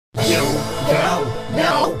don't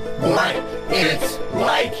know what it's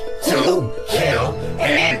like to kill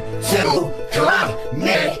and to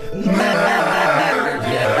commit murder.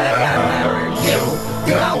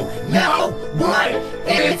 You don't know what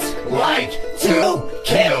it's like to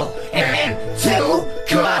kill and to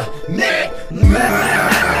commit murder.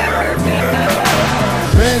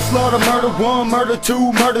 Manslaughter, murder 1, murder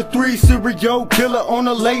 2, murder 3, serial killer on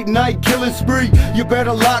a late night killing spree. You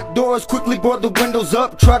better lock doors, quickly board the windows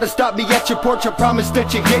up. Try to stop me at your porch, I promise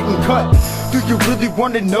that you're getting cut. Do you really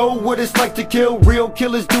want to know what it's like to kill? Real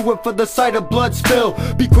killers do it for the sight of blood spill.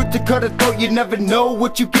 Be quick to cut a throat, you never know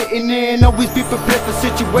what you're getting in. Always be prepared for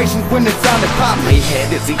situations when it's on the pop. My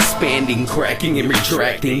head is expanding, cracking and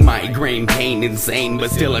retracting. Migraine pain insane,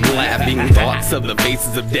 but still I'm laughing. Thoughts of the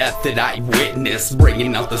faces of death that I witnessed,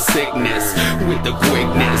 bringing out the sickness with the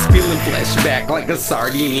quickness. Feeling flashback like a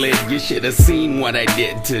sardine lid. You should have seen what I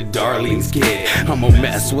did to Darlene's kid. I'm a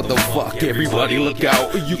mess, what the fuck, everybody look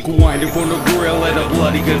out. You can wind up on the grill at a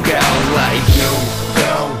bloody cookout. Like you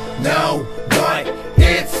don't know what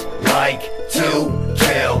it's like to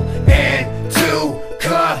kill and to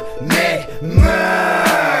commit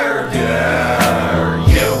murder.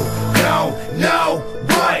 You don't know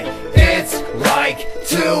what it's like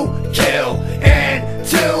to kill and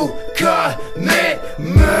to commit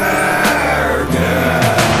murder.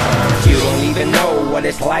 You don't even know what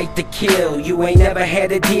it's like to kill. You ain't never had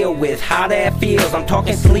to deal with how that feels. I'm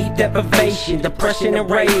talking sleep deprivation, depression and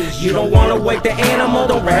rage. You don't wanna wake the animal,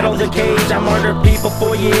 don't rattle the cage. I murdered people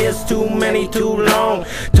for years, too many, too long.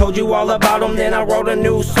 Told you all about them, then I wrote a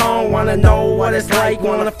new song. Wanna know what it's like,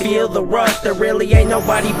 wanna feel the rush. There really ain't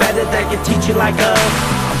nobody better that can teach you like us.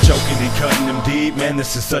 Choking and cutting them deep, man,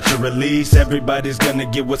 this is such a release. Everybody's gonna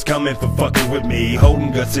get what's coming for fucking with me.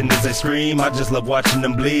 Holding guts in as they scream, I just love watching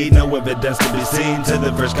them bleed. No evidence to be seen till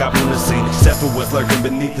the first cop on the scene. Except for what's lurking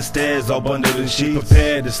beneath the stairs, all bundled in sheets.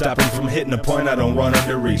 Prepared to stop him from hitting a point I don't want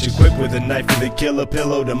under reach. Equipped with a knife for the killer,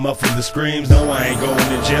 pillow to muffle the screams. No, I ain't going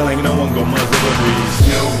to jail, ain't no one gon' muzzle the breeze.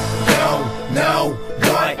 You don't know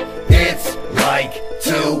what it's like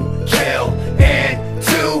to kill and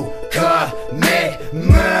to commit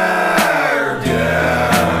murder.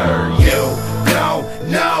 You don't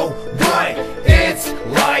know what it's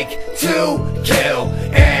like to kill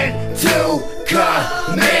and to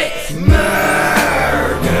commit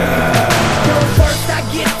murder. First I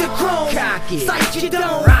get the chrome, cock it, sight you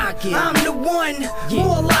don't rock it. I'm the one,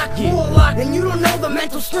 more lock, and you don't know the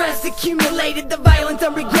mental stress accumulated, the violence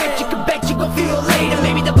and regret. You can bet you gon' feel later.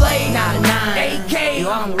 Maybe the blade, not a 9, AK, yo,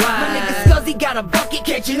 I'm right. My nigga Skuzzy got a bucket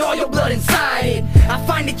catching all your blood inside it. I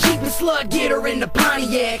find the cheapest slug, get her in the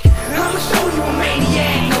Pontiac. I'ma show you a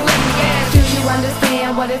maniac. Now let me ask, do you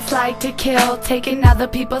understand what it's like to kill? Taking other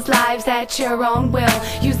people's lives at your own will.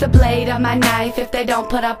 Use the blade of my knife if they don't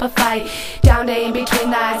put up a fight. Down to in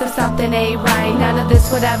between the eyes if something ain't right. None of this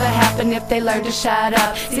would ever happen if they learned to shut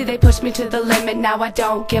up. See, they pushed me to the limit, now I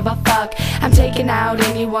don't give a fuck. I'm taking out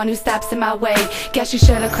anyone who steps in my way. Guess you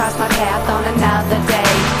should've crossed my path on another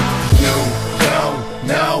day. You don't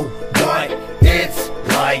know what it's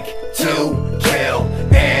like to kill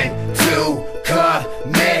and to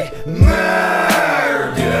commit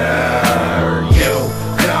murder. You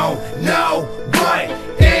don't know what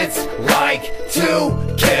it's like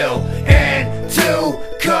to kill